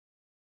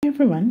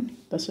everyone,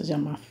 this is your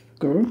math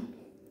guru.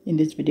 In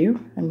this video,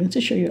 I'm going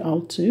to show you how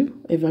to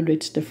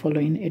evaluate the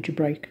following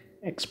algebraic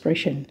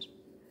expressions.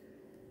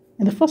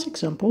 In the first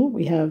example,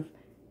 we have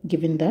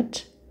given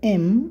that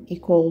m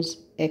equals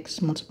x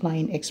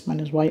multiplying x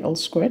minus y all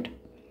squared.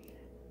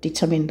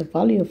 Determine the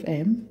value of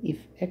m if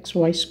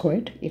xy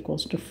squared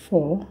equals to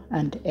 4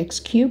 and x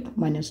cubed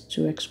minus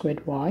 2x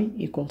squared y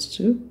equals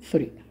to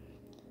 3.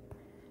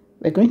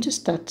 We're going to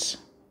start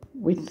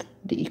with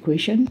the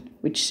equation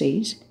which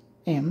says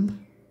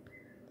m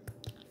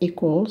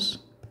equals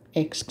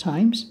x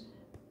times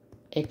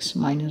x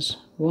minus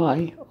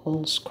y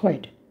all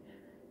squared.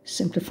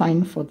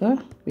 Simplifying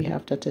further, we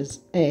have that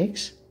as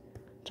x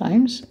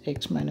times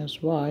x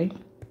minus y,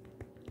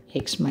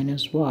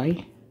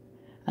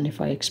 and if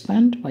I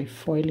expand by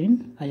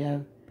foiling, I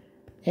have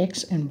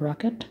x in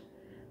bracket,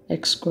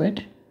 x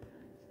squared.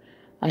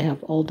 I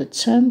have all the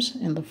terms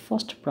in the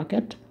first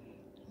bracket,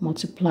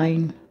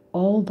 multiplying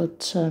all the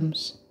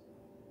terms,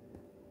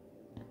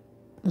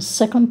 the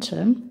second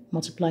term,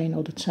 multiplying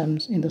all the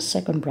terms in the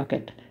second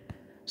bracket.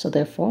 So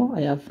therefore,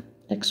 I have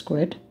x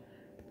squared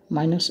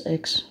minus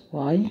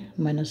xy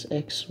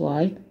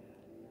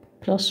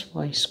plus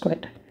y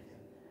squared.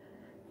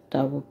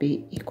 That will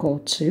be equal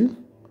to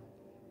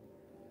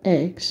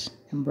x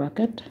in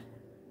bracket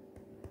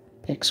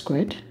x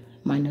squared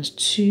minus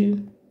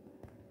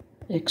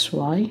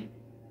 2xy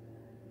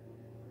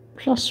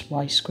plus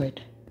y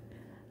squared.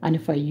 And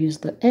if I use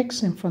the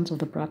x in front of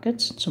the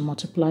brackets to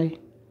multiply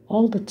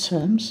all the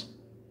terms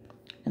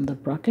in the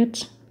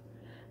bracket,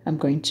 I'm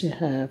going to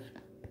have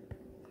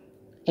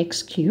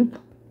x cubed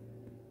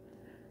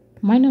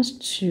minus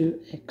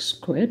 2x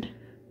squared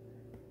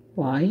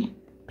y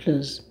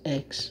plus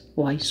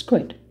xy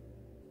squared.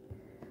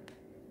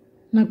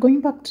 Now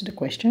going back to the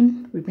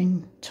question, we've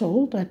been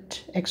told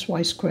that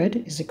xy squared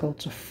is equal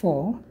to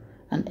 4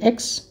 and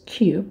x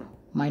cubed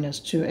minus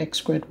 2x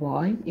squared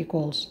y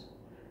equals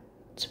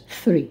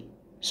 3.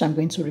 So I'm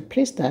going to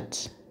replace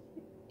that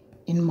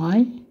in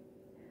my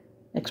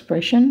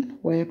expression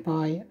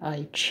whereby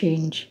I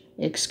change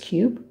x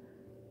cubed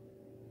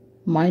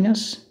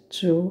minus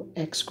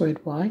 2x squared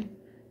y.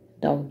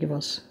 That will give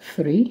us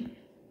 3.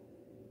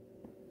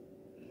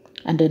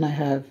 And then I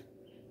have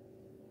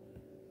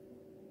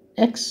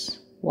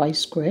xy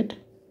squared,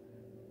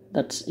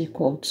 that's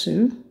equal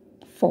to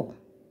 4.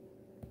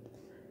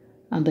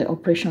 And the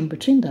operation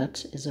between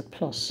that is a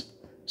plus.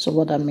 So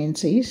what that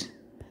means is,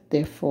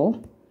 therefore,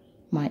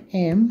 my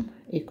m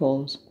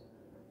equals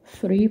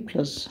 3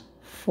 plus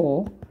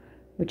 4,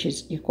 which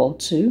is equal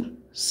to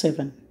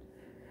 7.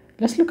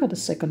 Let's look at the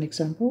second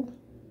example.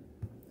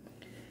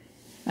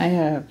 I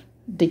have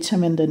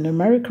determined the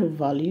numerical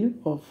value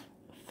of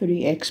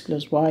 3x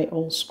plus y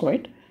all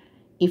squared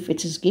if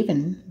it is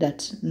given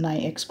that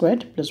 9x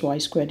squared plus y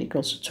squared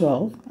equals to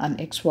 12 and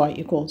xy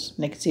equals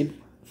negative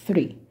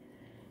 3.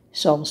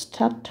 So I'll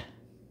start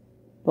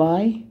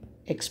by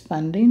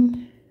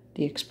expanding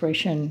the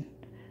expression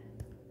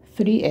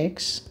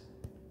 3x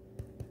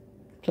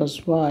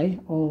plus y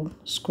all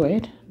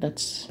squared,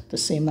 that's the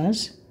same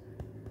as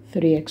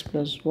 3x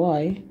plus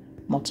y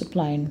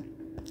multiplying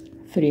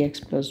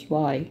 3x plus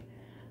y,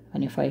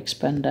 and if I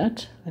expand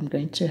that, I'm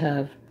going to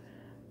have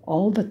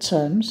all the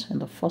terms in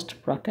the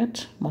first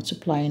bracket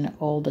multiplying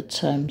all the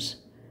terms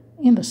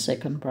in the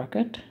second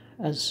bracket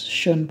as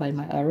shown by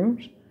my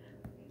arrows.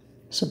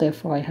 So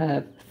therefore I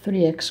have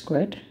 3x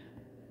squared.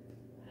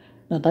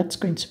 Now that's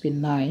going to be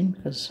 9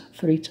 because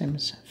 3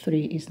 times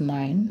 3 is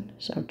 9,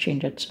 so I'll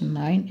change it to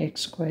 9x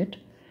squared.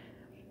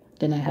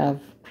 Then I have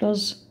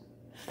plus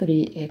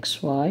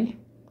 3xy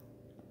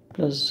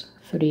plus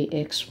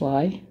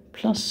 3xy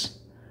plus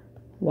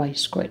y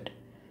squared.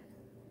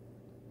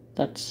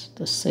 That's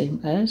the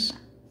same as,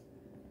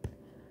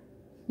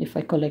 if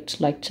I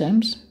collect like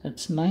terms,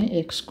 that's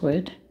 9x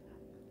squared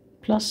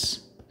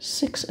plus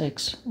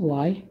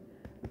 6xy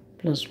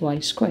plus y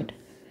squared.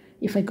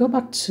 If I go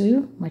back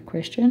to my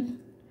question,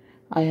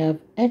 I have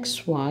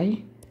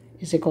xy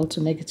is equal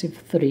to negative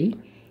 3,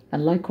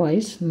 and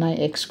likewise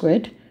 9x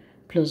squared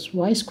plus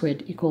y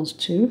squared equals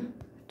to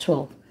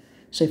 12.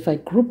 So if I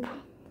group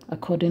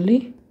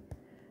accordingly,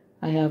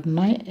 I have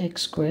 9x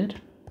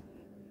squared.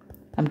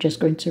 I'm just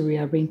going to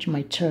rearrange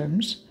my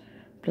terms,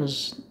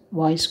 plus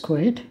y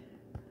squared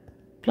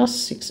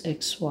plus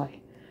 6xy.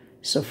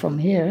 So from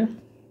here,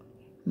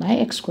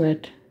 9x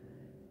squared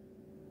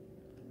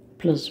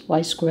plus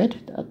y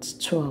squared, that's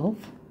 12.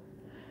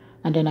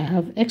 And then I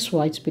have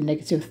xy to be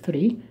negative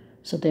 3.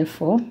 So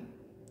therefore,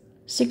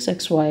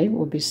 6xy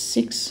will be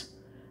 6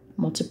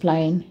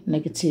 multiplying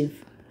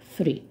negative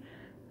 3.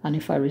 And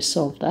if I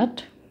resolve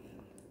that,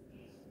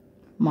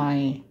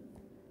 my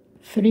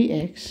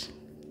 3x,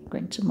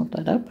 going to move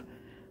that up,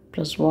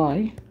 plus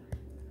y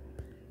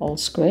all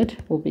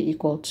squared will be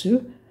equal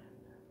to,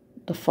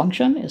 the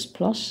function is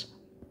plus,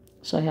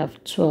 so I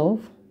have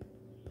 12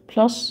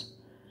 plus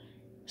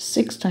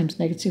 6 times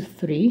negative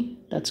 3,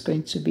 that's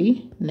going to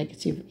be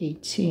negative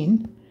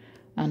 18,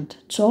 and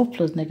 12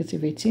 plus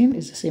negative 18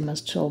 is the same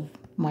as 12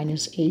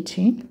 minus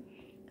 18.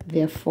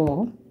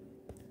 Therefore,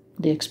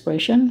 the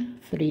expression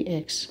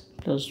 3x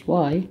plus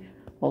y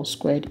all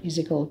squared is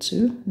equal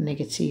to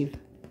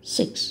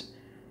 -6.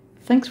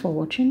 Thanks for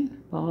watching.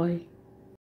 Bye.